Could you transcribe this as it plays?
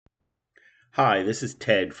Hi, this is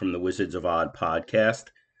Ted from the Wizards of Odd podcast,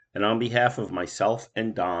 and on behalf of myself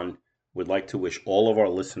and Don, would like to wish all of our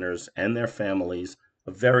listeners and their families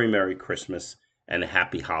a very Merry Christmas and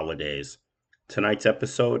Happy Holidays. Tonight's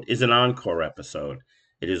episode is an encore episode.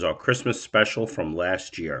 It is our Christmas special from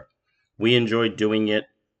last year. We enjoyed doing it.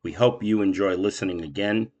 We hope you enjoy listening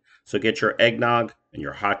again. So get your eggnog and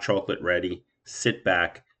your hot chocolate ready, sit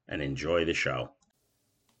back, and enjoy the show.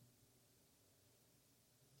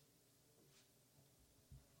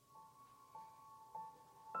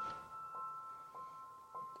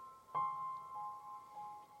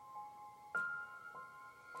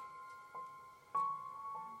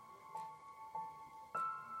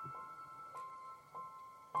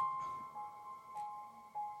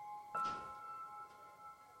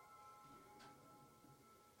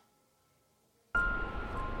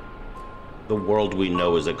 The world we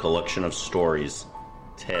know is a collection of stories,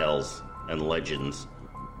 tales, and legends,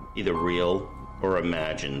 either real or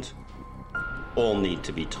imagined. All need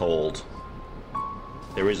to be told.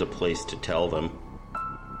 There is a place to tell them.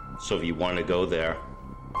 So if you want to go there,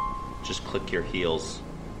 just click your heels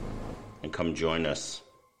and come join us.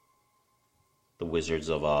 The Wizards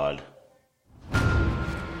of Odd.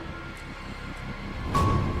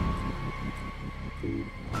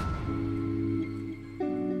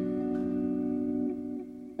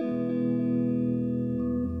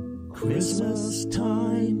 Christmas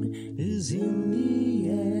time is in the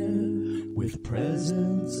air, with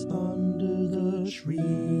presents under the tree.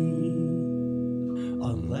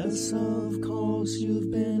 Unless, of course,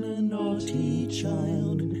 you've been a naughty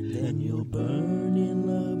child, then you'll burn in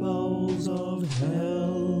the bowels of hell.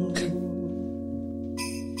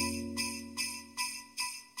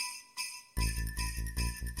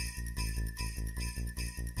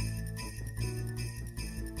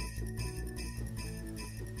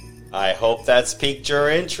 I hope that's piqued your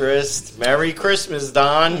interest. Merry Christmas,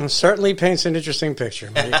 Don. It certainly paints an interesting picture.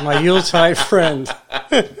 My Yuletide friend.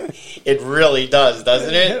 It really does,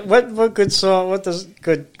 doesn't it? What good song? What does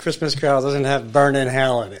good Christmas carol doesn't have "Burnin'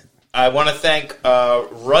 Hell" in it? I want to thank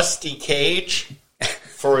Rusty Cage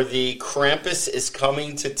for the "Krampus is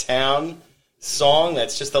Coming to Town" song.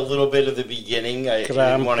 That's just a little bit of the beginning. I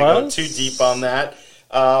didn't want to go too deep on that.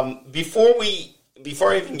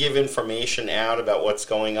 Before I even give information out about what's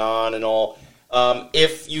going on and all,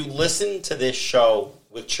 if you listen to this show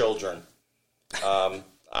with children,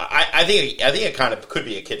 I think it kind of could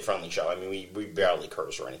be a kid-friendly show. I mean, we barely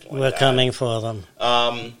curse or anything like that. We're coming for them.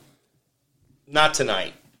 Not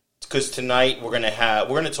tonight, because tonight we're going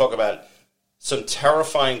to talk about some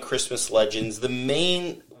terrifying Christmas legends. The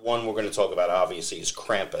main one we're going to talk about, obviously, is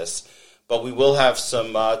Krampus, but we will have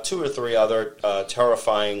some 2 or 3 other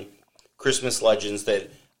terrifying Christmas legends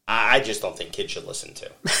that I just don't think kids should listen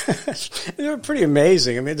to. They're pretty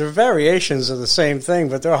amazing. I mean, they're variations of the same thing,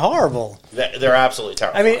 but they're horrible. They're absolutely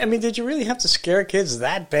terrifying. I mean, did you really have to scare kids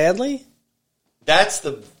that badly?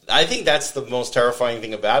 I think that's the most terrifying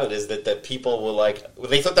thing about it is that people were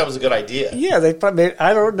they thought that was a good idea. Yeah, they probably.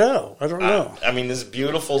 I don't know. I mean, this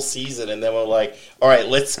beautiful season, and then we're like, all right,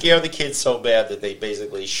 let's scare the kids so bad that they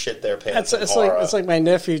basically shit their pants. It's like my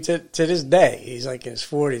nephew to this day. He's like in his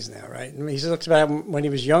 40s now, right? I mean, he looks about him when he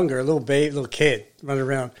was younger, a little kid running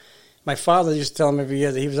around. My father used to tell him every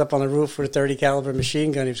year that he was up on the roof with a 30 caliber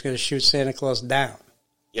machine gun. He was going to shoot Santa Claus down.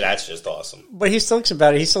 Yeah, that's just awesome. But he still looks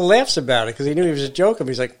about it. He still laughs about it because he knew he was a joker.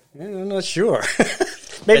 But he's like, I'm not sure.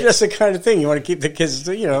 Maybe that's the kind of thing you want to keep the kids,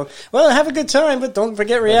 well, have a good time, but don't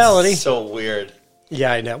forget reality. That's so weird.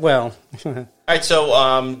 Yeah, I know. Well. All right,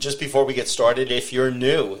 so just before we get started, if you're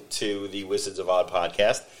new to the Wizards of Odd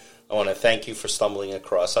podcast, I want to thank you for stumbling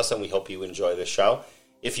across us, and we hope you enjoy the show.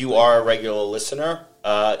 If you are a regular listener,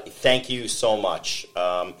 thank you so much.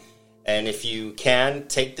 And if you can,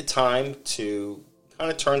 take the time to kind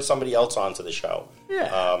of turn somebody else onto the show.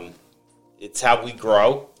 Yeah. It's how we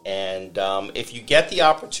grow. And if you get the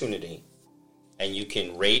opportunity and you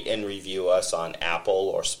can rate and review us on Apple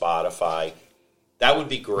or Spotify, that would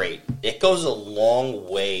be great. It goes a long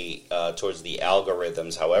way towards the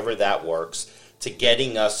algorithms, however that works, to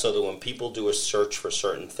getting us so that when people do a search for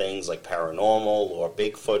certain things like paranormal or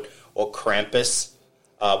Bigfoot or Krampus,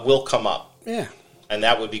 we'll come up. Yeah. And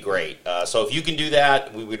that would be great. So if you can do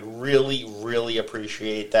that, we would really, really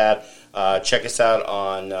appreciate that. Check us out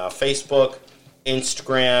on Facebook,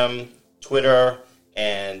 Instagram, Twitter,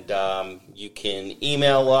 and you can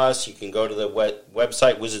email us. You can go to the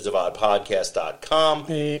website, wizardsofOddpodcast.com.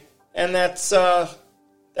 Hey. And that's how,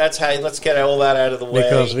 let's get all that out of the way.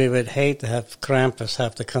 Because we would hate to have Krampus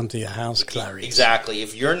have to come to your house, Clarice. Exactly.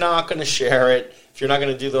 If you're not going to share it, if you're not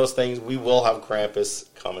going to do those things, we will have Krampus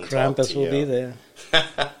coming to talk to you. Krampus will be there.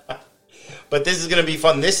 But this is going to be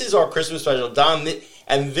fun. This is our Christmas special, Don,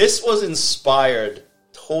 and this was inspired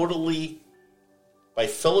totally by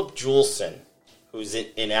Philip Julson, who's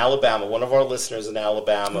in Alabama, one of our listeners in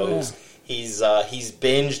Alabama. Oh, yeah. He's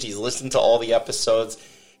binged. He's listened to all the episodes.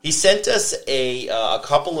 He sent us a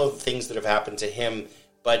couple of things that have happened to him,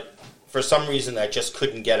 but for some reason I just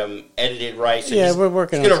couldn't get them edited right. So we're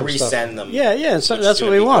working on some He's going to resend them. Yeah. So that's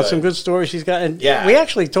what we want. Some good stories he's got. And we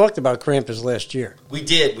actually talked about Krampus last year. We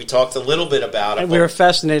did. We talked a little bit about it. And we were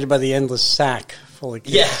fascinated by the endless sack full of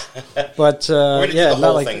kids. Yeah. But we're going to do the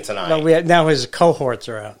whole thing tonight. No, now his cohorts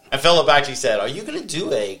are out. And Philip actually said, are you going to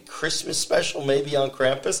do a Christmas special maybe on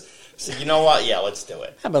Krampus? I said, you know what? Yeah, let's do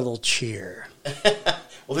it. How about a little cheer?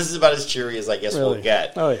 Well, this is about as cheery as I guess we'll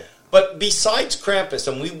get. Oh, yeah. But besides Krampus,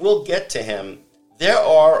 and we will get to him, there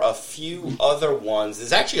are a few other ones.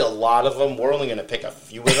 There's actually a lot of them. We're only going to pick a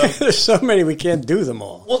few of them. There's so many we can't do them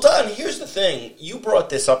all. Well, Don, here's the thing. You brought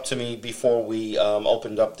this up to me before we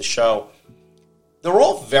opened up the show. They're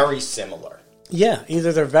all very similar. Yeah,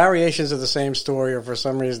 either they're variations of the same story or for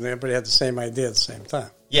some reason everybody had the same idea at the same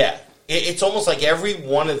time. Yeah. It's almost like every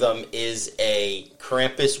one of them is a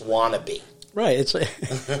Krampus wannabe. Right. It's like,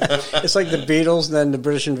 it's like the Beatles and then the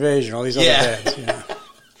British Invasion, all these other bands. Yeah.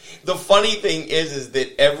 The funny thing is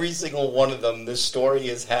that every single one of them, the story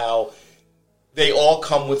is how they all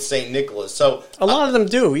come with St. Nicholas. So a lot of them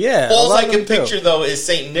do, yeah. All I can picture, though, is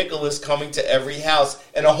St. Nicholas coming to every house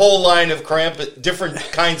and a whole line of Krampus, different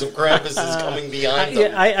kinds of Krampuses coming behind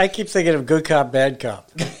them. Yeah, I keep thinking of good cop, bad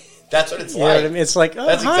cop. That's what it's you like. Know what I mean? It's like,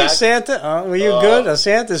 oh, hi, Santa. Oh, were you good? Oh,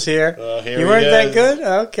 Santa's here. Here you weren't that good?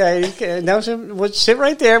 Okay. Now sit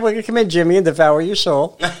right there. We're going to come in, Jimmy, and devour your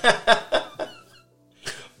soul.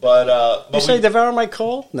 But you say devour my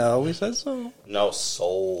coal? No, we said soul. No,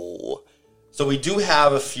 soul. So we do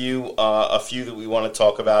have a few that we want to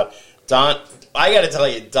talk about. Don, I got to tell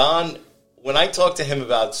you, Don, when I talk to him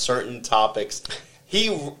about certain topics, he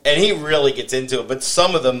really gets into it. But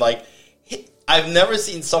some of them, like, I've never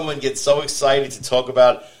seen someone get so excited to talk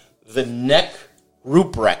about the neck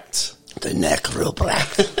Ruprecht. The neck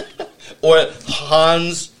Ruprecht. Or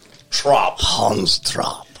Hans Trop. Hans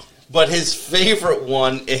Trop. But his favorite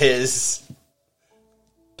one is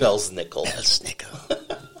Belsnickel.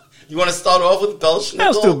 You want to start off with Belsnickel?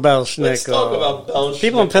 Let's do Belsnickel. Let's talk about Belsnickel.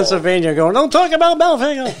 People in Pennsylvania are going, don't talk about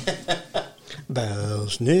Belsnickel.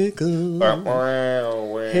 Belsnickel.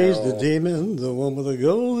 He's the demon, the one with the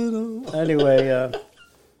golden. Anyway,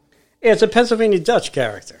 it's a Pennsylvania Dutch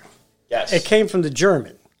character. Yes. It came from the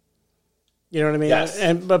German. You know what I mean? Yes.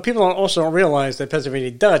 But people also don't realize that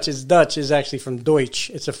Pennsylvania Dutch is actually from Deutsch.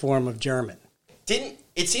 It's a form of German.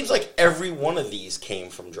 It seems like every one of these came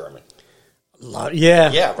from German.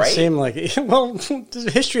 Yeah, right? It seemed like it. Well,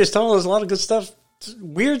 history has told us a lot of good stuff,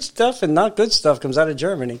 weird stuff, and not good stuff comes out of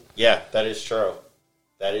Germany. Yeah, that is true.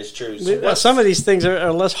 That is true. So some of these things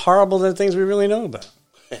are less horrible than things we really know about.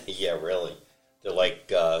 Yeah, really. They're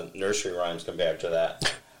like nursery rhymes compared to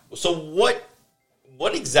that. So what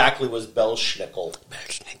exactly was Belsnickel?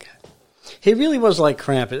 He really was like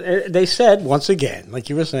Krampus. They said, once again, like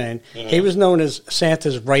you were saying, he was known as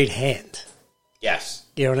Santa's right hand. Yes.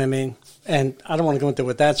 You know what I mean? And I don't want to go into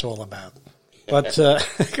what that's all about. But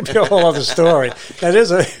it could be a whole other story. That is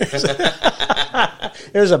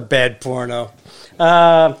there's a bad porno.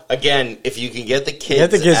 Again, if you can get the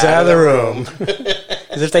kids out of the room.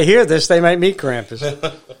 Because if they hear this, they might meet Krampus.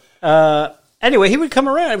 Anyway, he would come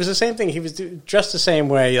around. It was the same thing. He was dressed the same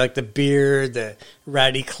way, like the beard, the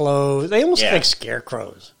ratty clothes. They almost look like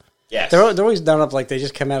scarecrows. Yes. They're always done up like they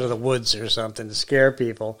just come out of the woods or something to scare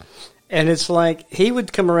people. And it's like he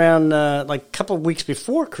would come around like a couple of weeks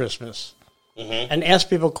before Christmas and ask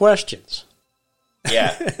people questions.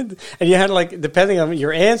 Yeah. And you had, like, depending on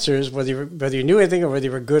your answers, whether you knew anything or whether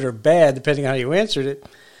you were good or bad, depending on how you answered it,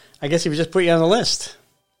 I guess he would just put you on the list.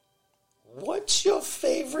 What's your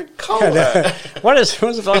favorite color? What's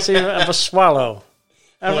the philosophy of a swallow?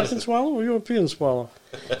 American swallow or European swallow?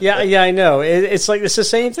 Yeah, I know. It's like it's the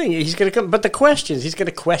same thing. He's going to come, but he's going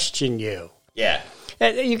to question you. Yeah.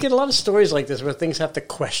 And you get a lot of stories like this where things have to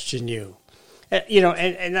question you. You know,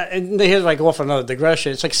 and here's like off another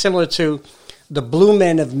digression. It's like similar to the Blue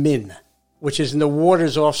Men of Min, which is in the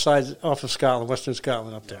waters off of Scotland, Western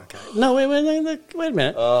Scotland up there. Okay. No, wait a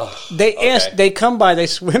minute. They come by, they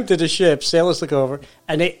swim to the ship, sailors look over,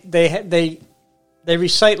 and they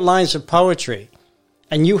recite lines of poetry,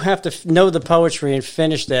 and you have to know the poetry and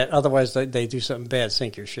finish that. Otherwise, they do something bad,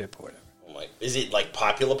 sink your ship or whatever. Is it like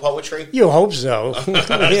popular poetry? You hope so. you know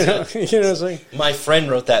what I'm saying? My friend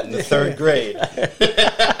wrote that in the 3rd grade.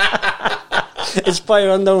 It's by an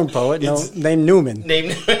unknown poet named Newman.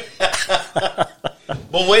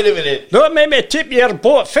 Well, wait a minute. Don't make me tip your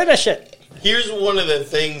boat. Finish it. Here's one of the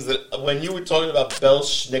things that when you were talking about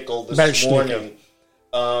Belschnickel this morning,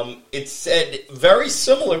 it said very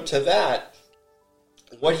similar to that.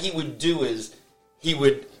 What he would do is he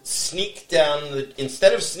would sneak down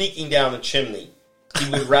instead of sneaking down the chimney, he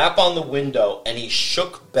would rap on the window and he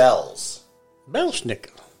shook bells. Belschnickel.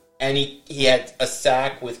 And he had a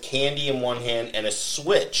sack with candy in one hand and a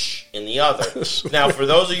switch in the other. Now, for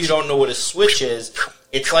those of you who don't know what a switch is,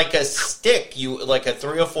 it's like a stick, like a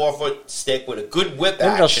 3 or 4 foot stick with a good whip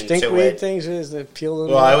action to it. Stinkweed things is that peel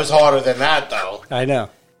them. Well, it was harder than that, though. I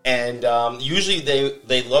know. And usually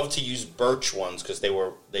they love to use birch ones because they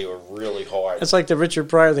were really hard. It's like the Richard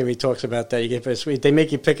Pryor thing he talks about that. You get a sweet. They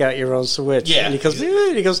make you pick out your own switch. Yeah. And he goes,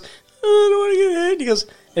 oh, I don't want to get hit. He goes,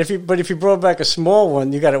 if you brought back a small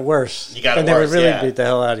one, you got it worse. And they would really beat the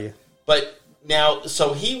hell out of you. But now,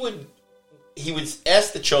 so he would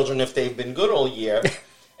ask the children if they've been good all year,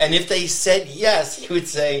 and if they said yes, he would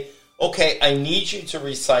say, "Okay, I need you to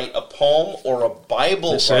recite a poem or a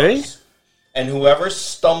Bible verse." And whoever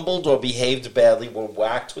stumbled or behaved badly were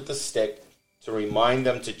whacked with a stick to remind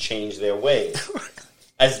them to change their ways.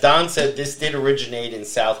 As Don said, this did originate in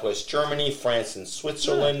southwest Germany, France, and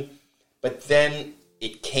Switzerland, but then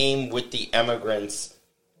it came with the immigrants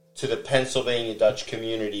to the Pennsylvania Dutch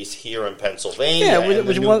communities here in Pennsylvania and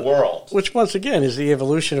the New World. Which, once again, is the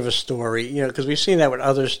evolution of a story, because we've seen that with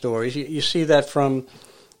other stories. You see that from,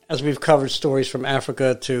 as we've covered stories from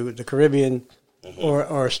Africa to the Caribbean,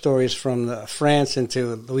 or stories from France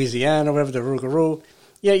into Louisiana, whatever, the Rougarou.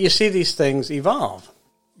 Yeah, you see these things evolve.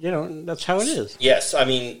 That's how it is. Yes, I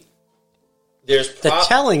mean, there's the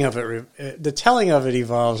telling of it. The telling of it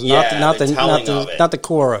evolves, not the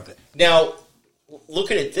core of it. Now, look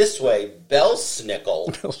at it this way: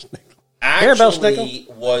 Belschnickel actually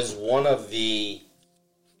was one of the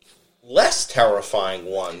less terrifying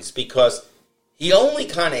ones because he only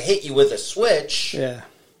kind of hit you with a switch. Yeah.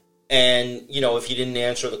 And, if you didn't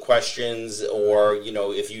answer the questions or,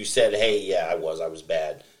 if you said, hey, yeah, I was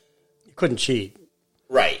bad. You couldn't cheat.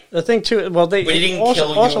 Right. The thing, too, but he didn't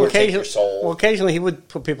kill you or take your soul. Well, occasionally he would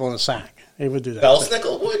put people in a sack. He would do that.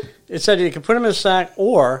 Belschnickel would? It said he could put them in a sack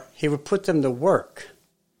or he would put them to work.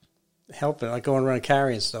 Helping, like going around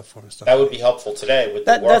carrying stuff for him. That would be helpful today with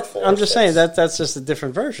the workforce. I'm just saying that's just a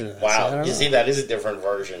different version of that. Wow. See, that is a different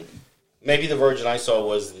version. Maybe the version I saw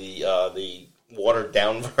was the watered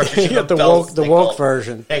down version of the woke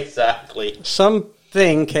version. Exactly.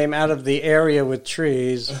 Something came out of the area with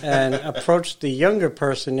trees and approached the younger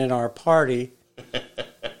person in our party.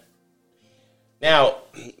 Now,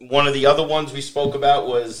 one of the other ones we spoke about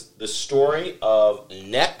was the story of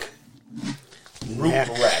Neck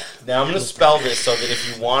Ruprecht. Now, I'm going to spell this so that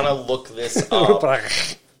if you want to look this up,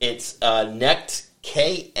 it's Necht,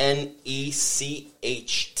 Knecht,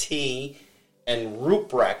 and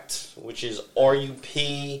Ruprecht, which is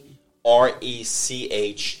Ruprecht.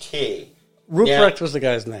 Ruprecht was the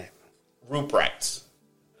guy's name. Ruprecht.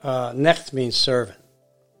 Necht means servant.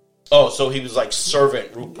 Oh, so he was like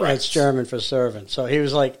servant Ruprecht. That's German for servant. So he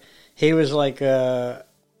was like, because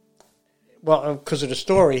of the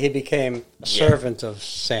story, he became a servant of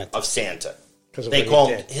Santa. Of Santa. They call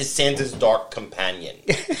him his Santa's dark companion.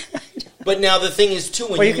 But now the thing is too.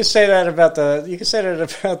 You can say that about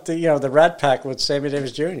the Rat Pack with Sammy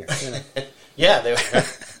Davis Jr. Yeah, they were.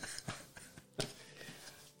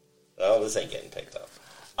 Oh, this ain't getting picked up.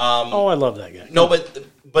 I love that guy. No,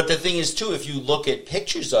 but the thing is too. If you look at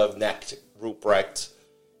pictures of Necht Ruprecht,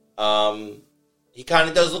 he kind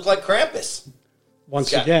of does look like Krampus.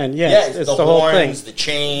 Once again, it's the the horns, whole thing. The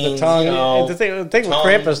chain, the tongue. The thing with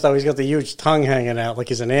Krampus, though, he's got the huge tongue hanging out like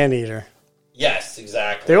he's an anteater. Yes,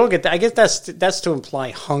 exactly. They all get that. I guess that's to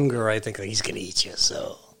imply hunger. I think like he's going to eat you.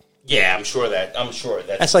 So yeah, I'm sure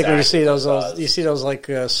that's like when you see those like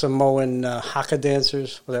Samoan haka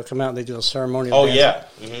dancers where they'll come out and they do a ceremonial. Dancing. Yeah,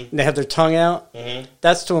 mm-hmm. And they have their tongue out. Mm-hmm.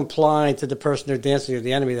 That's to imply to the person they're dancing to,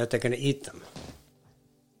 the enemy, that they're going to eat them.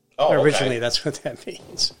 Oh, originally, that's what that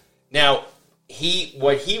means. Now,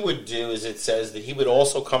 what he would do is it says that he would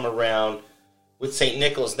also come around with St.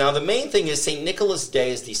 Nicholas. Now, the main thing is St. Nicholas Day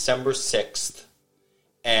is December 6th,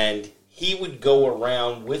 and he would go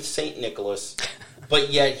around with St. Nicholas, but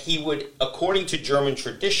yet he would, according to German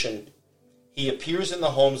tradition, he appears in the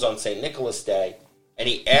homes on St. Nicholas Day, and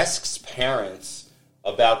he asks parents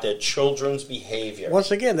about their children's behavior. Once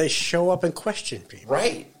again, they show up and question people.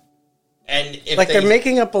 Right. And if they're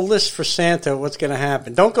making up a list for Santa, what's going to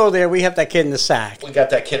happen? Don't go there. We have that kid in the sack. We got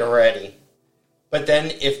that kid already. But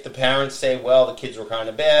then if the parents say, well, the kids were kind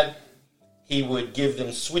of bad, he would give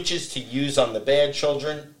them switches to use on the bad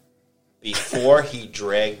children before he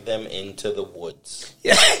dragged them into the woods.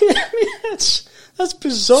 Yeah, that's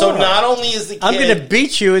bizarre. So not only is the kid... I'm going to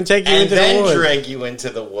beat you and take you into the woods. And then drag you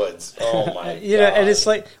into the woods. Oh, my God. And it's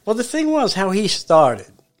like... Well, the thing was how he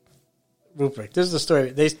started. Ruprecht. This is the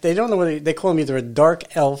story. They don't know whether... They call him either a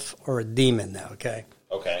dark elf or a demon now, okay?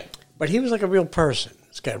 Okay. But he was like a real person.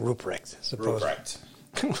 This guy, Ruprecht. Ruprecht.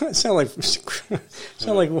 It sound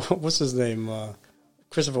like... What's his name?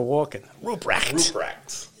 Christopher Walken.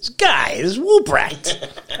 Ruprecht. This guy is Ruprecht.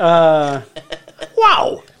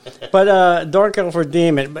 Wow. But dark elf or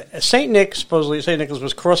demon. But Saint Nicholas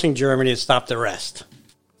was crossing Germany and stopped the rest.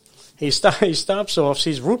 He stops off,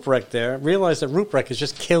 sees Ruprecht there, realized that Ruprecht has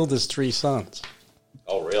just killed his 3 sons.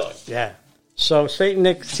 Oh, really? Yeah. So Saint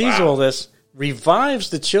Nick sees all this, revives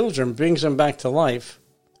the children, brings them back to life.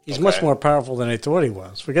 He's much more powerful than they thought he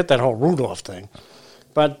was. Forget that whole Rudolph thing.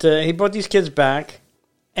 But he brought these kids back,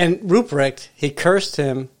 and Ruprecht, he cursed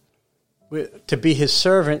him to be his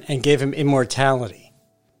servant and gave him immortality.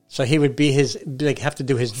 So he would be have to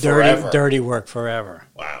do his dirty work forever.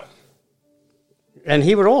 Wow. And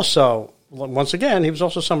he would also, once again, he was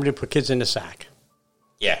also somebody who put kids in the sack.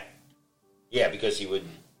 Yeah. Yeah, because he would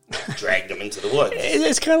drag them into the woods.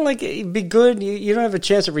 It's kind of like, be good, you don't have a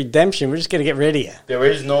chance of redemption, we're just going to get rid of you. There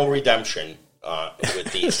is no redemption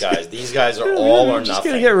with these guys. These guys are all or nothing. Just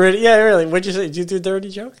going to get rid of you. Yeah, really. What'd you say? Did you do a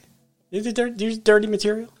dirty joke? Did you do dirty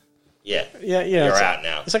material? Yeah. Yeah, You're out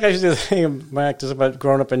now. It's like I used to do the thing in my act about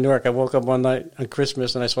growing up in Newark. I woke up one night on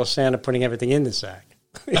Christmas and I saw Santa putting everything in the sack.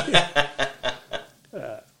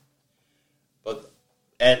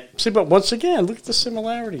 But once again, look at the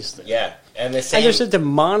similarities there. Yeah, and the same. And there's a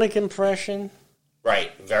demonic impression.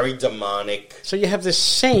 Right, very demonic. So you have this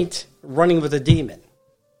saint running with a demon.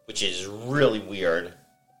 Which is really weird.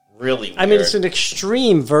 Really weird. I mean, it's an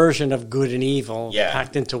extreme version of good and evil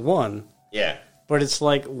packed into one. Yeah. But it's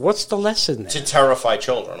like, what's the lesson there? To terrify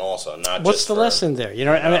children also, not what's just the lesson there? You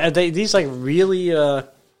know, I mean, are these like really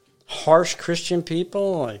harsh Christian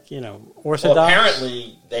people, like, Orthodox? Well,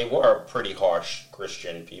 apparently they were pretty harsh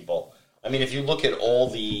Christian people. I mean, if you look at all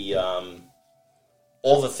the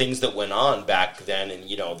things that went on back then, in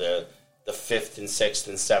the 5th and 6th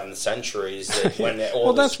and 7th centuries, when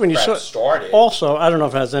all this crap started. Also, I don't know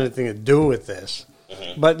if it has anything to do with this,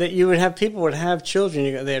 but that you would have people would have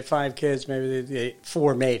children. They had 5 kids, maybe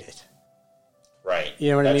 4 made it. Right.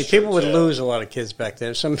 You know what I mean? People would lose a lot of kids back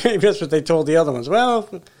then. So maybe that's what they told the other ones. Well,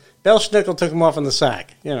 Belschnickel took them off in the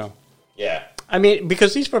sack, Yeah. I mean,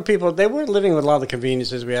 because these were people, they weren't living with a lot of the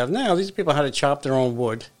conveniences we have now. These people had to chop their own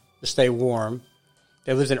wood to stay warm.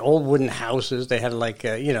 They lived in old wooden houses. They had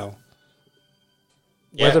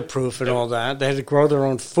weatherproof and all that. They had to grow their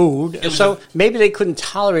own food. So maybe they couldn't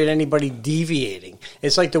tolerate anybody deviating.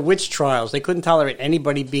 It's like the witch trials. They couldn't tolerate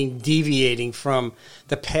anybody deviating from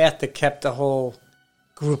the path that kept the whole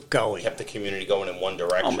group going. Kept the community going in one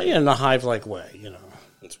direction. In a hive-like way,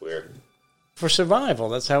 It's weird. For survival,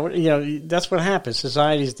 that's how that's what happens.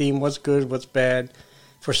 Societies deem what's good, what's bad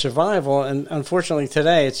for survival, and unfortunately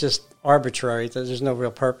today it's just arbitrary. There's no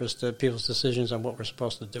real purpose to people's decisions on what we're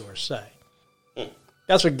supposed to do or say.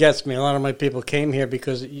 That's what gets me. A lot of my people came here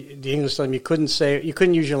because the English told them you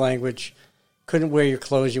couldn't use your language, couldn't wear your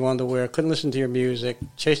clothes you wanted to wear, couldn't listen to your music,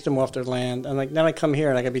 chased them off their land. And then I come here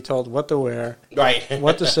and I got to be told what to wear, right,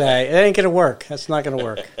 what to say. It ain't going to work. That's not going to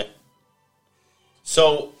work.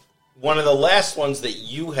 So one of the last ones that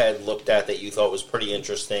you had looked at that you thought was pretty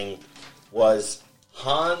interesting was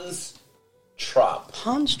Hans Trapp.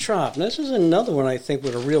 Hans Trapp. This is another one I think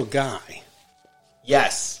with a real guy.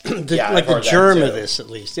 Yes. Like the germ of this, at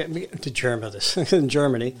least. Yeah, the germ of this in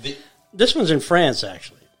Germany. This one's in France,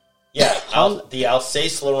 actually. Yeah, the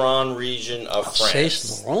Alsace-Lorraine region of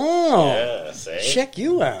France. Alsace-Lorraine. Yeah, see? Check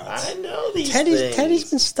you out. I know these things. Teddy's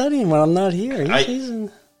been studying when I'm not here. You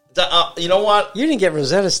know what? You didn't get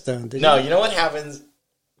Rosetta Stone, did you? No, you know what happens?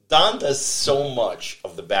 Don does so much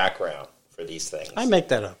of the background for these things. I make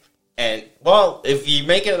that up. And, well, if you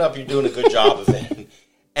make it up, you're doing a good job of it.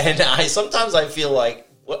 And sometimes I feel like,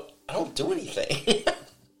 what? I don't do anything.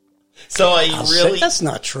 So that's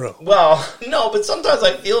not true. Well, no, but sometimes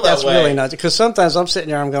I feel that way. That's really not, because sometimes I'm sitting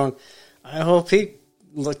there, I'm going, I hope he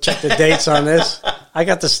check the dates on this. I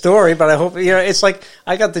got the story, but I hope, it's like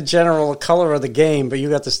I got the general color of the game, but you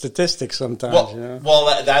got the statistics sometimes.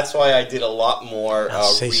 Well, that's why I did a lot more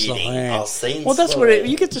reading. Well, that's what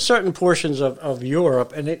you get to certain portions of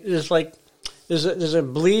Europe, and it is like there's a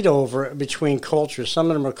bleed over between cultures. Some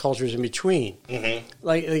of them are cultures in between. Mm-hmm.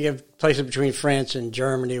 Like you have places between France and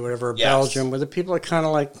Germany, whatever, Belgium, where the people are kind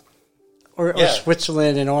of like, or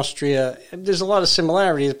Switzerland and Austria. There's a lot of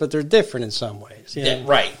similarities, but they're different in some ways. Yeah,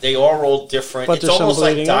 right. They are all different. It's almost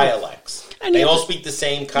like dialects. And They all speak the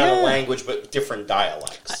same kind of Yeah. language, but different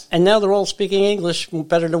dialects. And now they're all speaking English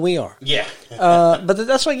better than we are. Yeah. But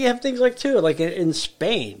that's why you have things like, too, like in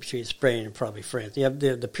Spain, between Spain and probably France, you have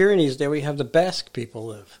the Pyrenees there, where you have the Basque people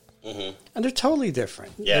live. Mm-hmm. And they're totally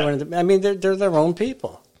different. Yeah. I mean, they're their own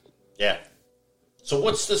people. Yeah. So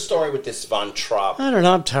what's the story with this Von Trapp? I don't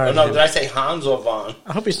know, I'm tired No, of did him. I say Hans or Von?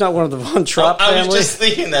 I hope he's not one of the Von Trapp I family. was just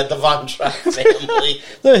thinking that, the Von Trapp family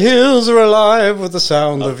The hills are alive with the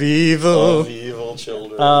sound of evil. of evil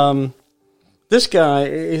children. This guy,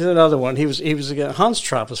 he's another one. He was again, Hans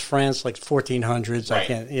Trapp was France, like 1400s. I Right.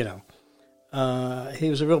 can't, he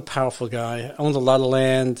was a real powerful guy. Owned a lot of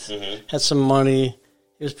land, Mm-hmm. had some money.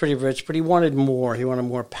 He was pretty rich, but he wanted more. He wanted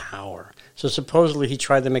more power. So supposedly he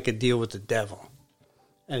tried to make a deal with the devil.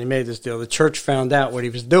 And he made this deal. The church found out what he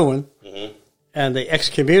was doing, Mm-hmm. and they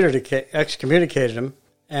excommunicated him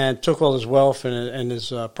and took all his wealth and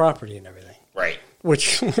his property and everything. Right.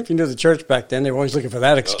 Which, if you knew the church back then, they were always looking for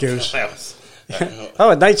that excuse. I'll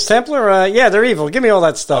Oh, a Knights Templar? Yeah, they're evil. Give me all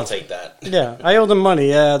that stuff. take that. Yeah, I owe them money.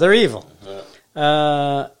 Yeah, they're evil.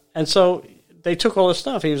 And so they took all his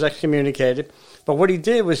stuff. He was excommunicated. But what he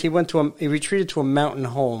did was he retreated to a mountain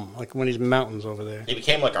home, like one of these mountains over there. He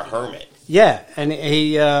became like a hermit. Yeah, and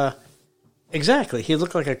exactly. He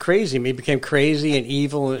looked like a crazy man. He became crazy and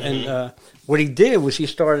evil. And what he did was he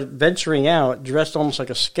started venturing out, dressed almost like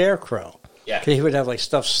a scarecrow. Yeah. 'Cause he would have like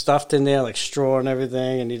stuff stuffed in there, like straw and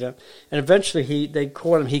everything. And eventually they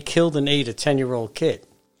caught him. He killed and ate a 10-year-old kid.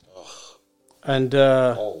 And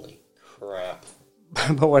Holy crap.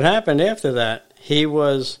 but what happened after that? He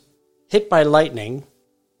was hit by lightning,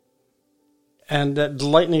 and the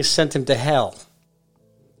lightning sent him to hell.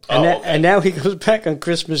 And, Okay. and now he goes back on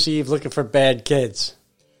Christmas Eve looking for bad kids.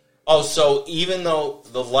 Oh, so even though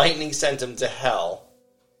the lightning sent him to hell,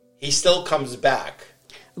 he still comes back.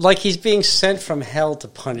 Like he's being sent from hell to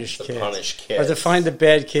punish To kids. punish Or kids. to find the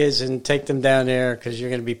bad kids and take them down there because you're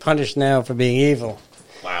going to be punished now for being evil.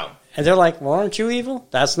 Wow. And they're like, well, aren't you evil?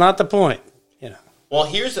 That's not the point. Well,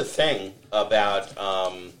 here's the thing about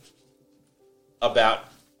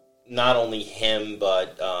not only him,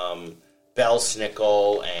 but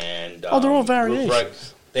Belsnickel and They're all variations.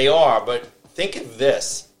 Ruprecht. They are, but think of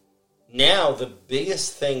this. Now, the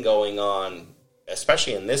biggest thing going on,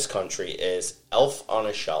 especially in this country, is Elf on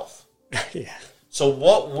a Shelf. Yeah. So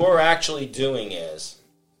what we're actually doing is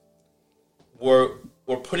we're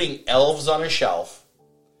putting elves on a shelf,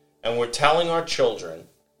 and we're telling our children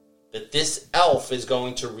that this elf is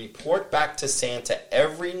going to report back to Santa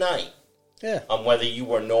every night Yeah. on whether you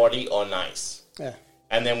were naughty or nice. Yeah.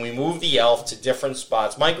 And then we move the elf to different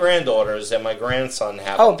spots. My granddaughters and my grandson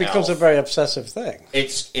have Oh, an it becomes a elf. very obsessive thing.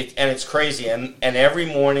 It's crazy. And every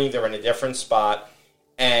morning they're in a different spot.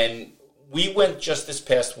 And we went just this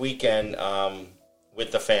past weekend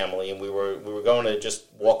with the family, and we were going to just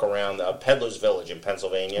walk around Peddler's Village in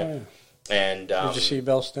Pennsylvania. Oh, And Did you see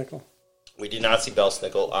Belsnickel? we did not see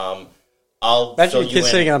Belsnickel. I'll Imagine fill your you kid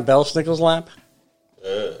sitting in. on Belsnickel's lap.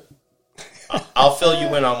 I'll fill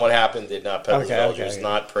you in on what happened in Peddler's Village. It was okay.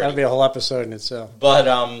 not pretty. That'll be a whole episode in itself.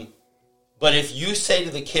 But if you say to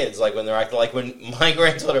the kids, like when they're acting, like when my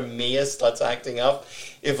granddaughter Mia starts acting up,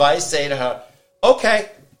 if I say to her, "Okay,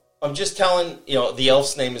 I'm just telling the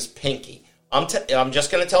elf's name is Pinky. I'm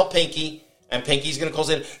just going to tell Pinky, and Pinky's going to call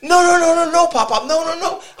in. No, Pop,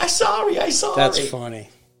 no. I'm sorry. That's funny.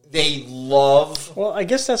 They love Well, I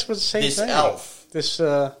guess that's what the same this thing. elf.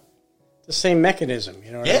 The same mechanism,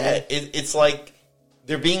 you know what I Yeah, mean? it's like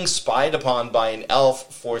they're being spied upon by an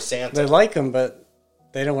elf for Santa. They like him, but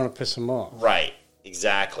they don't want to piss him off. Right,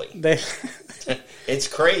 exactly. They, It's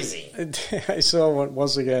crazy. I saw one,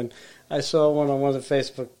 once again, I saw one on one of the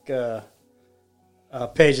Facebook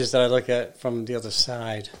pages that I look at from the other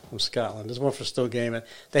side, from Scotland. There's one for Still Gaming.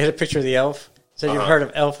 They had a picture of the elf. So you've heard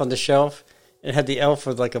of Elf on the Shelf? It had the elf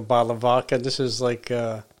with like a bottle of vodka. This is like,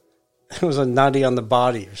 it was a nutty on the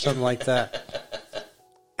body or something like that.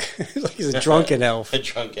 Like he's a drunken elf. A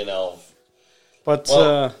drunken elf. But,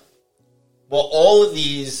 Well, all of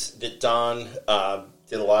these that Don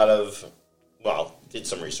did a lot of, did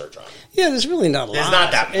some research on. yeah, there's really not a lot. There's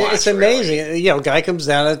not that much, It's amazing. Guy comes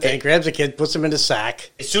down at the thing, grabs a kid, puts him in a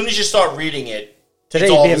sack. As soon as you start reading it, Today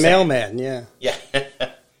it's he'd all be a the same. mailman, yeah. Yeah.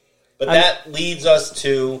 But that leads us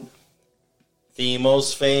to the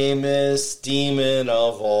most famous demon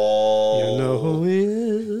of all. You know who he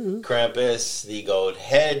is. Krampus, the goat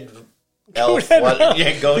head elf. Goat-head What? elf.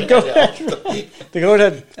 Yeah, goat The head goat-head elf. The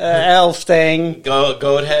goat elf thing.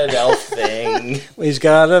 Goat head elf thing. He's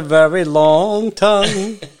got a very long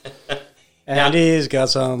tongue. And Now- he's got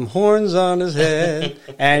some horns on his head.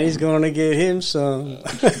 And he's going to get him some.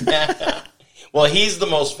 Well, he's the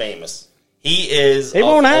most famous. He is. He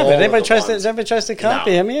won't have it. Everybody tries to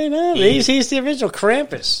copy No. him. He ain't have it. He's the original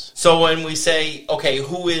Krampus. So when we say, okay,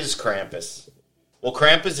 who is Krampus? Well,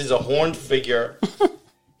 Krampus is a horned figure.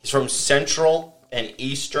 He's from Central and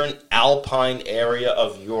Eastern Alpine area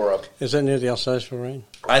of Europe. Is that near the Alsace Lorraine?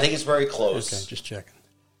 I think it's very close. Okay, just checking.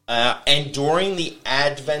 And during the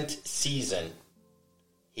Advent season,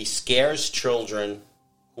 he scares children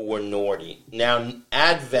who were naughty. Now,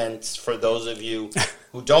 Advent, for those of you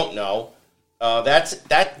who don't know,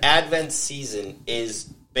 that Advent season is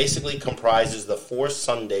basically comprises the 4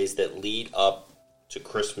 Sundays that lead up to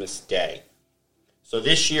Christmas Day. So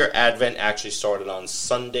this year, Advent actually started on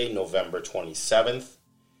Sunday, November 27th.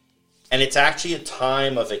 And it's actually a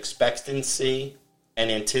time of expectancy and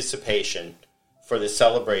anticipation for the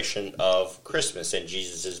celebration of Christmas and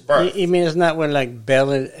Jesus' birth. You mean it's not when, like,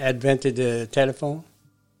 Bell invented the telephone?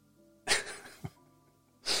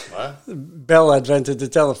 What? Bell invented the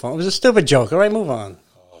telephone. It was a stupid joke. All right, move on.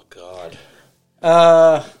 Oh, God.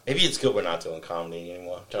 Uh, Maybe it's good we're not doing comedy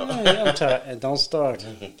anymore. don't start.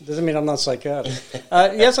 Doesn't mean I'm not psychotic.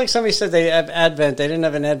 It's like somebody said they have Advent. They didn't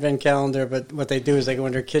have an Advent calendar, but what they do is they go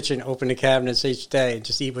in their kitchen, open the cabinets each day, and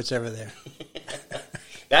just eat what's ever there.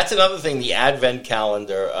 That's another thing, the Advent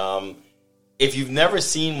calendar. If you've never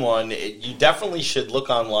seen one, you definitely should look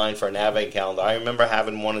online for an Advent calendar. I remember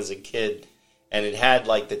having one as a kid, and it had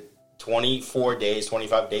like the 24 days,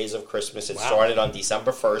 25 days of Christmas. It started on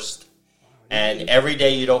December 1st. And every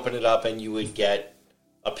day you'd open it up and you would get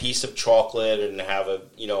a piece of chocolate and have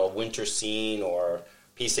a winter scene or a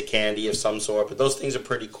piece of candy of some sort. But those things are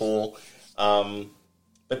pretty cool.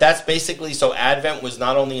 But that's basically, so Advent was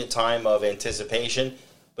not only a time of anticipation,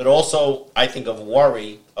 but also, I think, of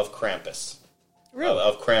worry of Krampus. Really?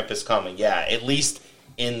 Of Krampus coming, yeah. At least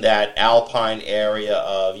in that Alpine area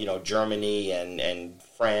of, Germany and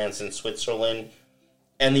France and Switzerland.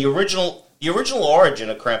 And the original origin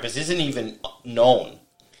of Krampus isn't even known,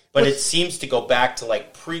 but it seems to go back to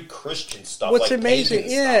like pre-Christian stuff. What's like amazing,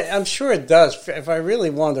 pagan stuff. I'm sure it does. If I really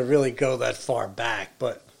wanted to really go that far back,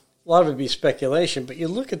 but a lot of it would be speculation. But you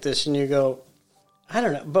look at this and you go, I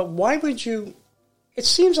don't know. But why would you? It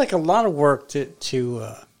seems like a lot of work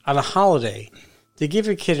to on a holiday to give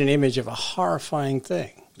your kid an image of a horrifying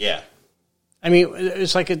thing. Yeah. I mean,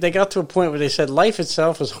 it's like they got to a point where they said life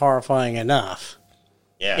itself was horrifying enough.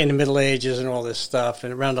 Yeah. In the Middle Ages and all this stuff,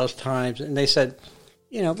 and around those times, and they said,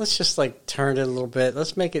 let's just like turn it a little bit.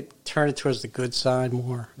 Let's turn it towards the good side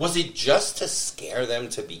more. Was it just to scare them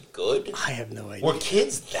to be good? I have no idea. Were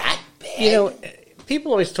kids that bad?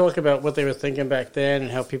 People always talk about what they were thinking back then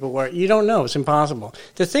and how people were. You don't know. It's impossible.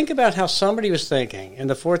 To think about how somebody was thinking in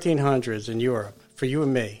the 1400s in Europe, for you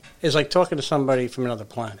and me, is like talking to somebody from another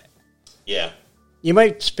planet. Yeah. You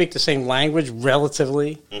might speak the same language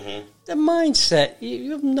relatively. Mm-hmm. The mindset,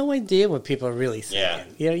 you have no idea what people are really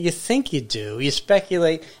thinking. Yeah. You think you do. You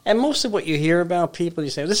speculate. And most of what you hear about people, you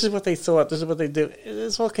say, this is what they thought, this is what they do.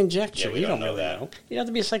 It's all conjecture. Yeah, we you don't don't know really that. know. You have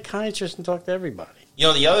to be a psychiatrist and talk to everybody.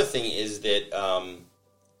 The other thing is that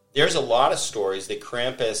there's a lot of stories that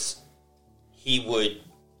Krampus, he would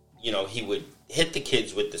hit the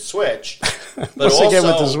kids with the switch. But Once again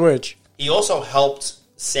with the switch. He also helped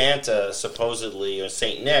Santa, supposedly, or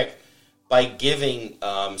Saint Nick, by giving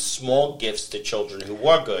small gifts to children who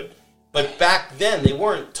were good. But back then, they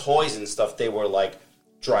weren't toys and stuff. They were like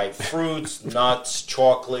dried fruits, nuts,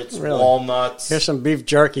 chocolates, walnuts. Here's some beef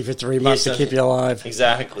jerky for 3 months to keep you alive.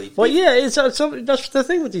 Exactly. Well, yeah, that's the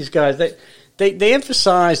thing with these guys. They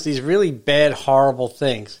emphasize these really bad, horrible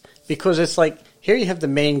things because it's like, here you have the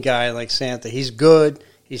main guy like Santa. He's good.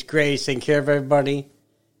 He's great. He's taking care of everybody.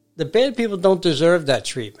 The bad people don't deserve that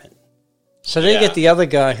treatment. So they get the other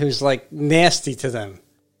guy who's like nasty to them.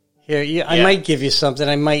 Here, I might give you something,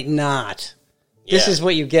 I might not. Yeah. This is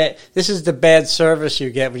what you get. This is the bad service you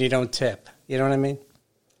get when you don't tip. You know what I mean?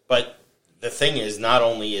 But the thing is, not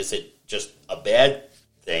only is it just a bad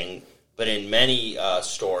thing, but in many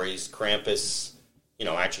stories, Krampus,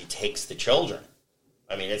 actually takes the children.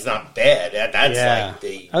 I mean, it's not bad. That's like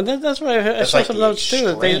the... And that's what I saw some notes, too.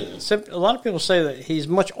 A lot of people say that he's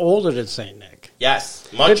much older than St. Nick.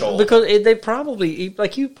 Yes, much older. Because they probably,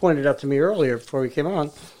 like you pointed out to me earlier before we came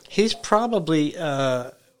on, he's probably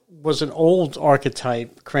was an old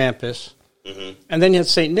archetype, Krampus. Mm-hmm. And then you had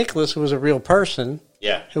St. Nicholas, who was a real person.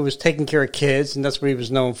 Yeah. Who was taking care of kids, and that's what he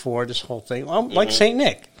was known for, this whole thing. Like St.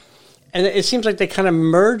 Nick. And it seems like they kind of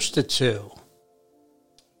merged the two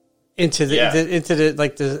into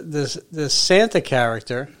the Santa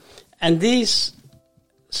character, and these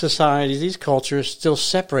societies, these cultures, still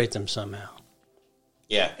separate them somehow.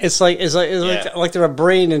 Yeah, it's like they're a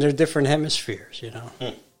brain in their different hemispheres,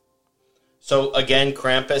 So, again,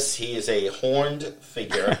 Krampus, he is a horned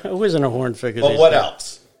figure. Who isn't a horned figure? But what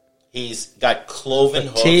else? He's got cloven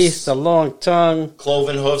hoofs. Teeth, a long tongue.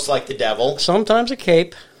 Cloven hoofs like the devil. Sometimes a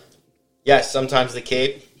cape. Yes, sometimes the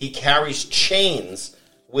cape. He carries chains,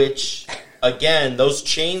 which, again, those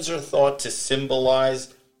chains are thought to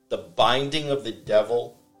symbolize the binding of the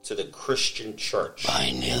devil to the Christian church.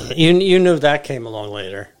 I knew it. You knew that came along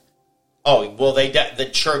later. Oh, well, the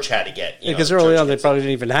church had to get, because early on they probably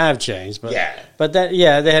didn't even have chains. But, yeah. But they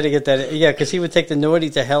had to get that. Yeah, because he would take the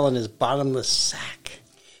naughty to hell in his bottomless sack.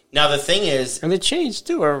 Now, the thing is... And the chains,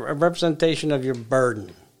 too, are a representation of your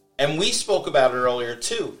burden. And we spoke about it earlier,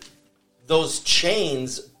 too. Those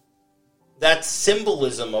chains, that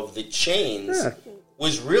symbolism of the chains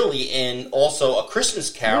was really in also A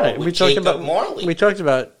Christmas Carol with Jacob Marley. We talked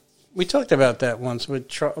about that once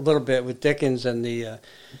with a little bit with Dickens and the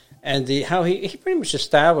how he pretty much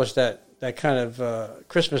established that kind of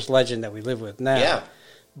Christmas legend that we live with now. Yeah.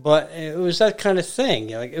 But it was that kind of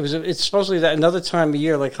thing. Like it's supposedly that another time of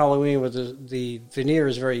year, like Halloween, where the veneer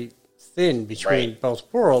is very thin between both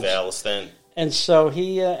worlds. Veil is thin. And so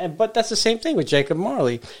but that's the same thing with Jacob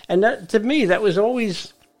Marley. And that, to me, that was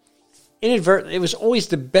always inadvertent. It was always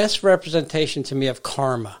the best representation to me of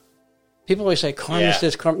karma. People always say karma's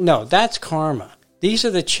this, karma. No, that's karma. These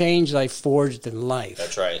are the chains I forged in life.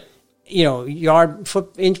 That's right.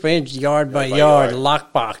 Inch by inch, yard by yard,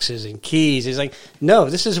 lock boxes and keys. He's like, no,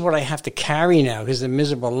 this is what I have to carry now because of the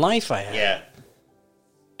miserable life I have. Yeah.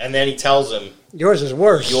 And then he tells him, yours is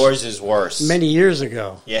worse. Yours is worse. Many years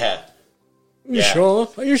ago. Yeah. You sure?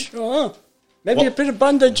 Are you sure? Maybe a bit of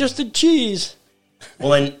bun digested cheese.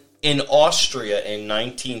 Well, in Austria in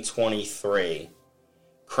 1923,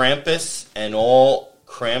 Krampus and all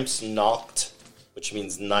Krampsnacht, which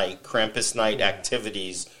means night, Krampus night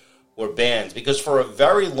activities were banned because for a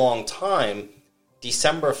very long time,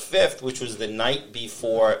 December 5th, which was the night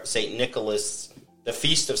before St. Nicholas, the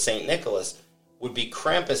feast of St. Nicholas, would be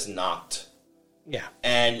Krampusnacht. Yeah.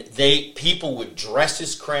 And people would dress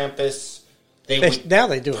as Krampus. Now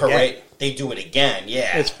they do it again. They do it again,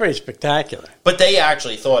 yeah. It's pretty spectacular. But they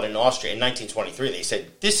actually thought in Austria in 1923, they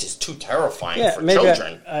said, this is too terrifying for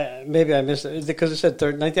children. Maybe I missed it because it said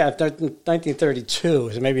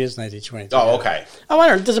 1932, so maybe it's 1922. Oh, okay. Oh, I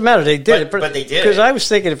don't know. It doesn't matter. They did it. But they did it. Because I was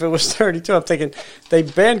thinking if it was 32, I'm thinking they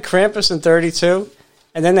banned Krampus in 32,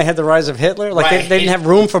 and then they had the rise of Hitler. Like they didn't have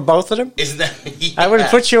room for both of them. Isn't that... Yeah. I would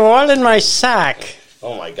have put you all in my sack.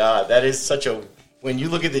 Oh, my God. That is such a... When you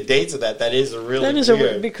look at the dates of that is a really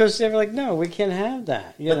weird. Because they were like, no, we can't have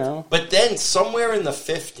that, know. But then somewhere in the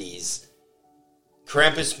 50s,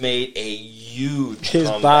 Krampus made a huge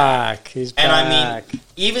comeback. He's back. And I mean,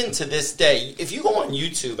 even to this day, if you go on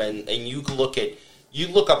YouTube and you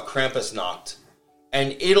look up Krampusnacht,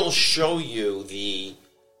 and it'll show you the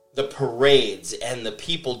parades and the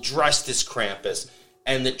people dressed as Krampus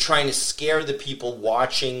and trying to scare the people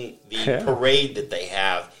watching the parade that they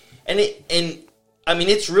have. And I mean,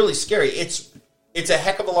 it's really scary. It's a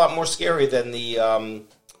heck of a lot more scary than the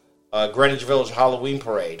Greenwich Village Halloween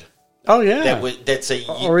parade. Oh yeah,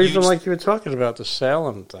 or even like you were talking about the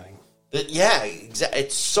Salem thing. Yeah, exactly.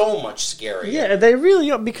 It's so much scarier. Yeah, they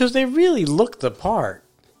really are because they really look the part,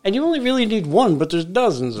 and you only really need one, but there's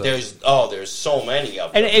dozens of them. There's so many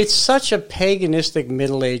of them, and it's such a paganistic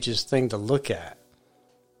Middle Ages thing to look at.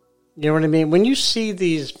 You know what I mean? When you see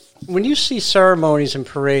ceremonies and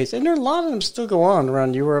parades, and there are a lot of them still go on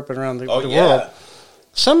around Europe and around the world.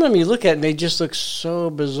 Some of them you look at and they just look so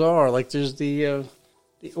bizarre. Like there's I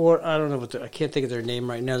don't know I can't think of their name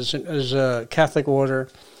right now. There's a Catholic order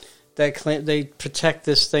that claim they protect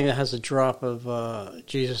this thing that has a drop of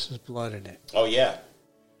Jesus' blood in it. Oh yeah,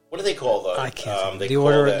 what do they call those? I can't. The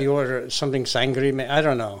order something sangre. I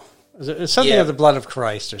don't know. It's something of the blood of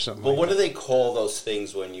Christ or something. But what do they call those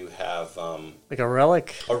things when you have... like a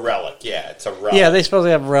relic? A relic, yeah. It's a relic. Yeah, they supposedly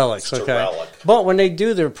have relics, It's a relic. But when they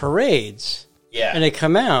do their parades and they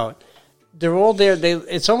come out, they're all there.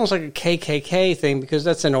 It's almost like a KKK thing because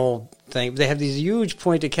that's an old thing. They have these huge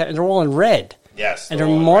pointed and they're all in red. Yes. And they're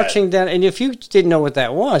marching down. And if you didn't know what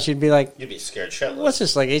that was, you'd be like... You'd be scared shitless. What's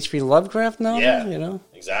this, like H.P. Lovecraft novel? Yeah,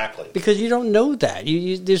 exactly. Because you don't know that.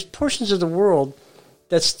 There's portions of the world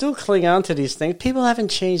that still cling on to these things. People haven't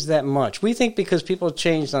changed that much. We think because people have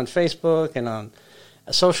changed on Facebook and on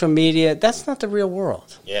social media, that's not the real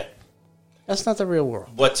world. Yeah. That's not the real world.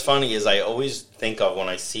 What's funny is I always think of when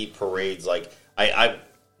I see parades, like I'm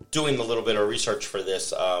doing a little bit of research for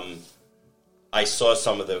this. I saw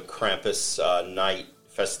some of the Krampus night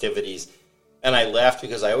festivities, and I laughed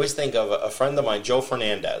because I always think of a friend of mine, Joe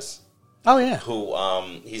Fernandez. Oh, yeah. Who,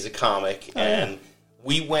 he's a comic, and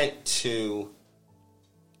we went to...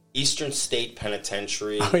 Eastern State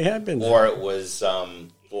Penitentiary. Oh, yeah, I've been there. Or it was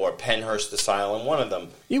or Pennhurst Asylum, one of them.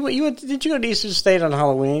 Did you go to Eastern State on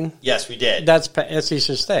Halloween? Yes, we did. That's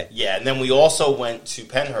Eastern State. Yeah, and then we also went to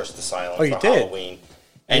Pennhurst Asylum for Halloween.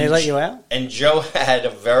 And they let you out? And Joe had a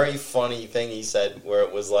very funny thing he said where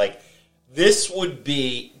it was like, this would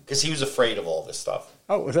be, because he was afraid of all this stuff.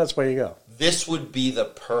 Oh, that's where you go. This would be the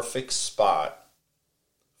perfect spot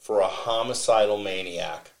for a homicidal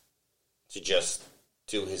maniac to just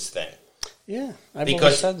do his thing. Yeah, I've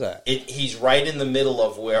always said that. He's right in the middle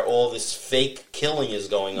of where all this fake killing is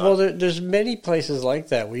going on. Well, there's many places like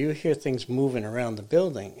that where you hear things moving around the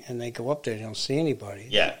building, and they go up there and don't see anybody.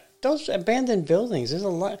 Yeah. Those abandoned buildings, there's a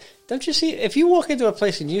lot. Don't you see? If you walk into a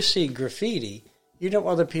place and you see graffiti, you know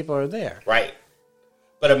other people are there. Right.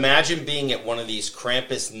 But imagine being at one of these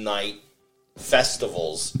Krampus night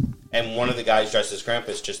festivals, and one of the guys dressed as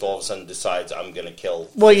Krampus just all of a sudden decides, I'm going to kill.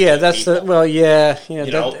 Well, yeah, that's people.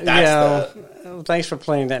 Thanks for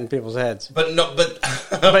playing that in people's heads. But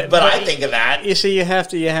I think of that. You see, you have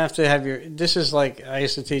to have your. This is like I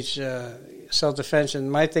used to teach self-defense,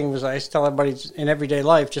 and my thing was I used to tell everybody in everyday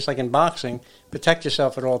life, just like in boxing, protect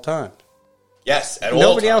yourself at all times. Yes, at all times.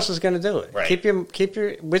 Nobody else is going to do it. Right. Keep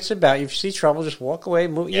your wits about you. If you see trouble, just walk away.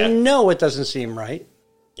 Move. Yeah. You know it doesn't seem right.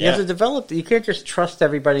 You Yeah. have to develop. You can't just trust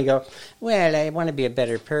everybody and go, well, I want to be a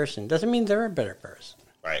better person. Doesn't mean they're a better person.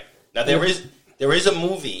 Right. Now, there is a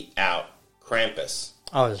movie out, Krampus.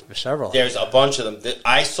 Oh, there's several. There's a bunch of them.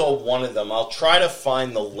 I saw one of them. I'll try to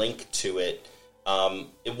find the link to it.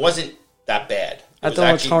 It wasn't that bad. It At was the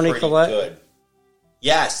one with actually Tony pretty Collette? good.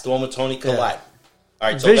 Yes, the one with Tony Collette. All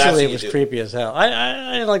right, so Visually, that's it was creepy as hell.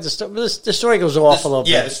 I didn't like the story. The story goes off a little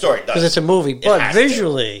bit. Yeah, the story does. Because it's a movie. But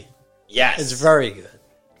visually, yes, it's very good.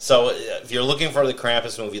 So if you're looking for the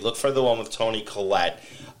Krampus movie, look for the one with Tony Collette.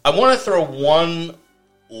 I want to throw one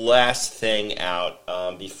last thing out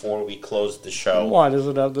before we close the show. Why does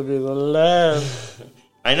it have to be the last?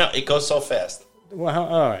 I know, it goes so fast. Well,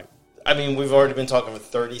 all right. I mean, we've already been talking for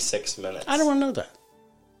 36 minutes. I don't want to know that.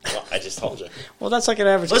 Well, I just told you. Well, that's like an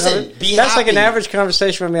average. Listen, that's like an average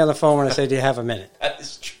conversation with me on the phone when I say, "Do you have a minute?" That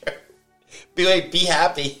is true. Be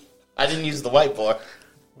happy. I didn't use the whiteboard.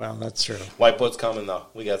 Well, that's true. Whiteboard's coming, though.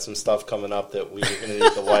 We got some stuff coming up that we're going to need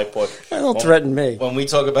the whiteboard. Don't threaten me. When we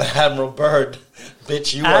talk about Admiral Byrd,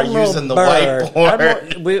 bitch, you Admiral are using the Byrd.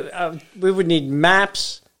 whiteboard. We would need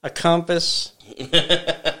maps, a compass,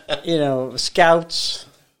 scouts.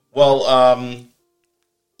 Well,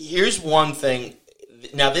 here's one thing.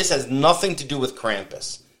 Now, this has nothing to do with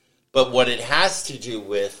Krampus, but what it has to do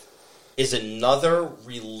with is another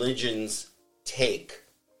religion's take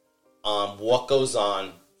on what goes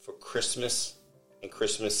on for Christmas and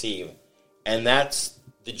Christmas Eve, and that's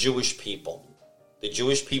the Jewish people. The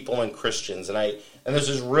Jewish people and Christians. And this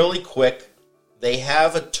is really quick. They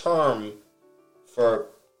have a term for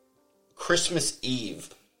Christmas Eve,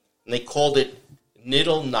 and they called it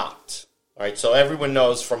Nidl Nacht. All right, so everyone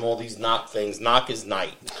knows from all these knock things, knock is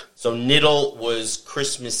night. So Nidl was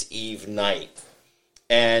Christmas Eve night.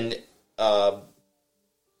 And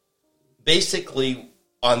basically,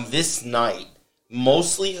 on this night,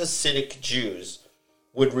 mostly Hasidic Jews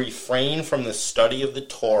would refrain from the study of the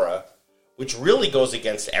Torah, which really goes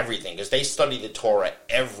against everything, because they study the Torah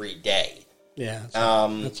every day. Yeah,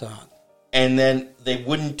 that's odd. And then they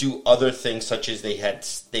wouldn't do other things, such as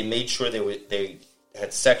they made sure they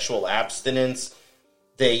had sexual abstinence.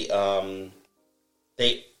 They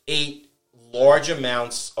ate large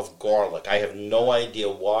amounts of garlic. I have no idea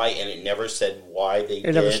why, and it never said why they did.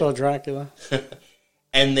 You never saw Dracula?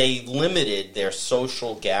 And they limited their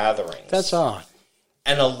social gatherings. That's odd.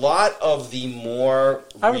 And a lot of the more...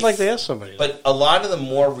 I would like to ask somebody. But a lot of the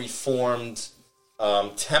more reformed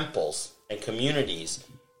temples and communities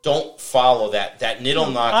don't follow that. That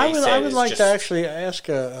Nidl Nacht, I would like to actually ask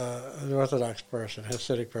an Orthodox person, a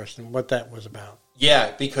Hasidic person, what that was about.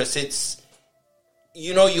 Yeah, because it's...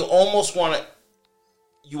 You almost want to...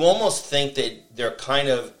 You almost think that they're kind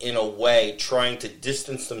of, in a way, trying to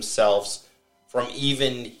distance themselves from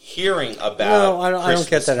even hearing about No, I don't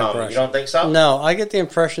get that impression. You don't think so? No, I get the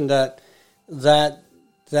impression that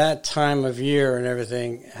time of year and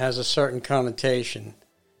everything has a certain connotation,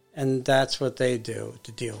 and that's what they do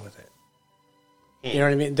to deal with it. You know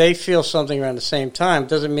what I mean? They feel something around the same time.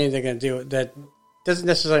 Doesn't mean they're going to do it. That doesn't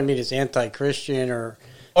necessarily mean it's anti-Christian or...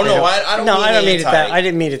 Oh, no, I don't mean it that. I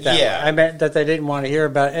didn't mean it that way. I meant that they didn't want to hear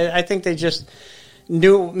about it. I think they just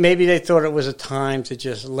knew, maybe they thought it was a time to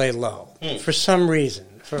just lay low for some reason,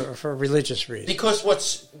 for religious reasons. Because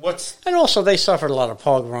what's... And also, they suffered a lot of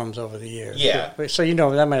pogroms over the years. Yeah. So,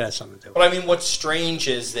 that might have something to do with it. But I mean, what's strange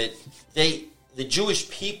is that the Jewish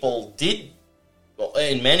people did... well,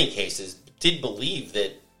 in many cases, did believe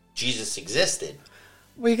that Jesus existed.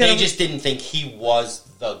 Well, They just didn't think he was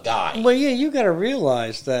the guy. Well, yeah, you got to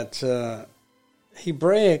realize that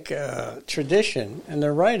Hebraic tradition and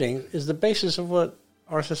their writing is the basis of what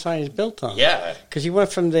our society is built on. Yeah. Because you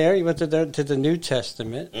went from there, you went to the New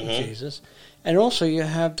Testament of Jesus, and also you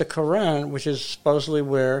have the Quran, which is supposedly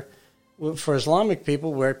where, for Islamic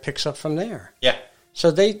people, where it picks up from there. Yeah.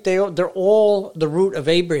 So they're all the root of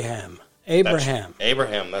Abraham. Abraham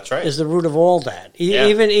That's right. is the root of all that.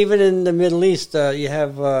 Even in the Middle East, you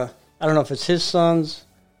have I don't know if it's his sons,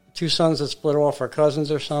 2 sons that split off, or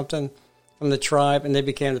cousins or something from the tribe, and they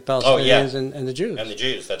became the Palestinians and the Jews. And the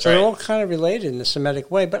Jews, that's so right. they're all kind of related in a Semitic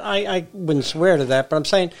way. But I wouldn't swear to that. But I'm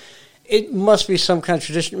saying it must be some kind of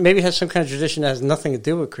tradition. Maybe it has some kind of tradition that has nothing to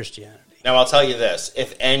do with Christianity. Now, I'll tell you this.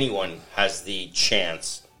 If anyone has the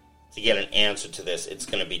chance to get an answer to this, it's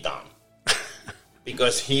going to be Don.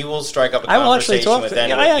 Because he will strike up a conversation with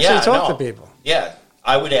anyone. I actually talk to people. Yeah,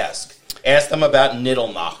 I would ask. Ask them about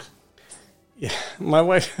Niddelnock. Yeah, my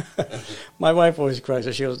wife always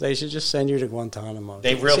cries. She goes, "They should just send you to Guantanamo."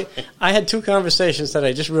 See, I had 2 conversations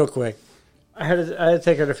today, just real quick. I had to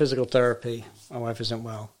take her to physical therapy. My wife isn't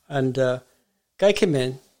well, and guy came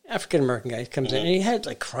in, African American guy comes in, and he had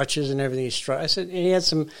like crutches and everything. I said, and he had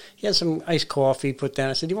some iced coffee put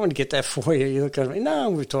down. I said, "Do you want to get that for you?" You look at me. No,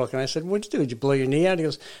 we were talking. I said, "What'd you do? Did you blow your knee out?" He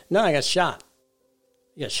goes, "No, I got shot."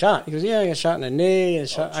 You got shot? He goes, "Yeah, I got shot in the knee." And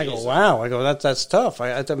shot. I go, "Wow." I go, "That's tough."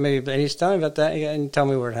 I thought maybe, and he's telling me about that, and tell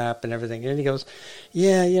me where it happened, and everything. And he goes,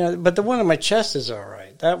 "Yeah, but the one on my chest is all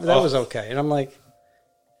right. That was okay." And I'm like,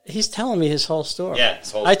 he's telling me his whole story. Yeah,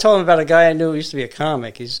 I told him about a guy I knew who used to be a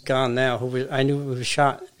comic. He's gone now. I knew who was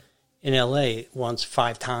shot in L.A. once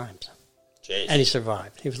 5 times. Jeez. And he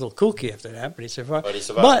survived. He was a little kooky after that, but he survived.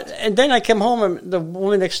 And then I came home, and the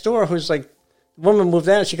woman next door, who's like, the woman moved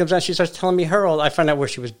out, she comes out, she starts telling me her old. I find out where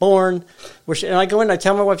she was born. And I go in, I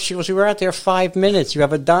tell my wife, she goes, "We were out there 5 minutes. You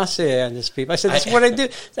have a dossier on this people." I said, "That's what I do."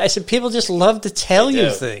 I said, "People just love to tell you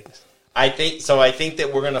things." I think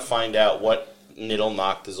that we're going to find out what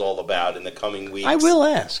Niddelnock is all about in the coming weeks. I will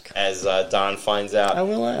ask. As Don finds out. I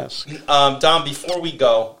will ask. Don, before we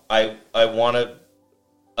go, I want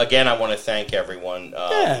to thank everyone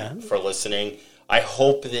for listening. I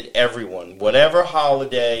hope that everyone, whatever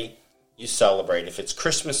holiday you celebrate, if it's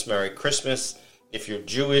Christmas, Merry Christmas. If you're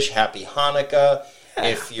Jewish, Happy Hanukkah. Yeah.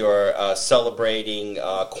 If you're celebrating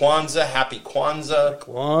Kwanzaa, Happy Kwanzaa.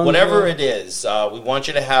 Whatever it is, we want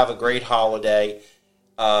you to have a great holiday.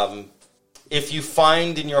 If you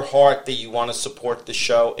find in your heart that you want to support the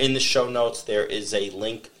show, in the show notes there is a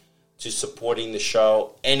link to supporting the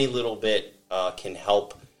show. Any little bit can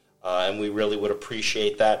help, and we really would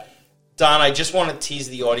appreciate that. Don, I just want to tease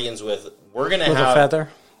the audience with, we're going to have... With a feather?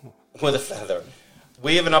 With a feather.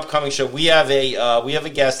 We have an upcoming show. We have a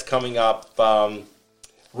guest coming up,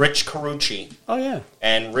 Rich Carucci. Oh, yeah.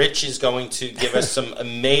 And Rich is going to give us some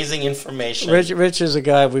amazing information. Rich is a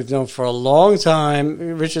guy we've known for a long time.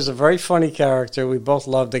 Rich is a very funny character. We both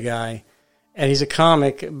love the guy. And he's a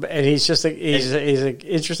comic, and he's just he's an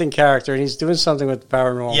interesting character, and he's doing something with the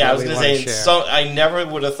paranormal. Yeah, I was going to say, I never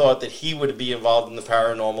would have thought that he would be involved in the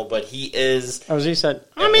paranormal, but he is. As he said,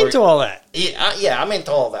 I'm into all that. Yeah, I'm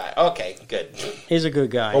into all that. Okay, good. He's a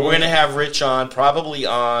good guy. Well, we're going to have Rich on, probably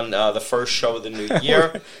on the first show of the new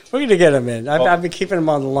year. We're going to get him in. I've been keeping him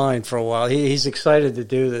on the line for a while. He's excited to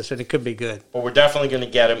do this, and it could be good. But we're definitely going to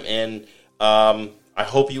get him in. I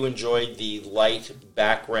hope you enjoyed the light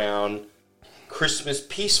background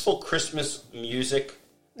peaceful Christmas music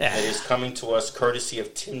that is coming to us courtesy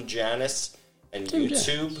of Tim Janis and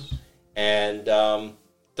YouTube. And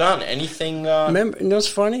Don, anything? Remember, you know what's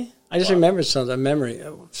funny? I just remembered something. A memory.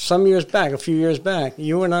 A few years back,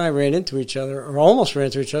 you and I ran into each other, or almost ran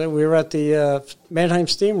into each other. We were at the Mannheim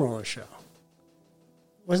Steamroller show.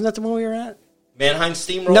 Wasn't that the one we were at? Mannheim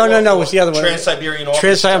Steamroller? No, it was the other one. Trans-Siberian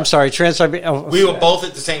Orchestra. I'm sorry, Trans-Siberian. Oh, we were both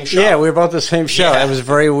at the same show. Yeah, we were both at the same show. Yeah. It was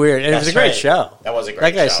very weird. And it was a great show. That was a great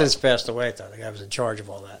show. That guy since passed away, though. The guy was in charge of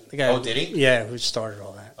all that. Did he? Yeah, who started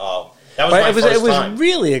all that. Oh, that was my first time. It was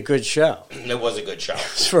really a good show. It was a good show.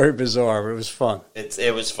 It's very bizarre, but it was fun.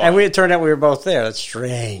 It was fun. And it turned out we were both there. That's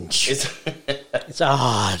strange. It's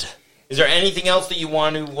odd. Is there anything else that you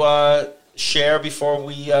want to share before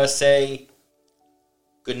we say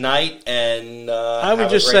good night? And I would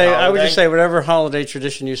just say whatever holiday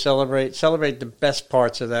tradition you celebrate the best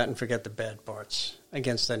parts of that and forget the bad parts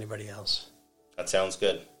against anybody else. That sounds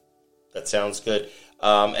good.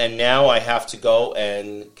 And now I have to go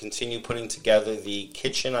and continue putting together the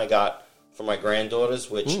kitchen. I got for my granddaughters,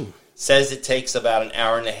 which says it takes about an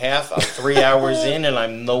hour and a half. I'm 3 hours in, and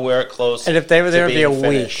I'm nowhere close. And if they were there, it'd be a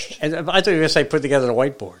finished. week. And I thought you were going to say put together a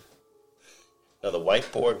whiteboard. Now, the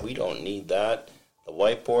whiteboard, we don't need that. The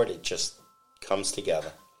whiteboard, it just comes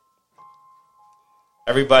together.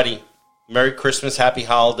 Everybody, Merry Christmas, Happy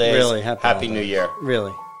Holidays, Really, Happy holidays. New Year.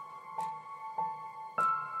 Really.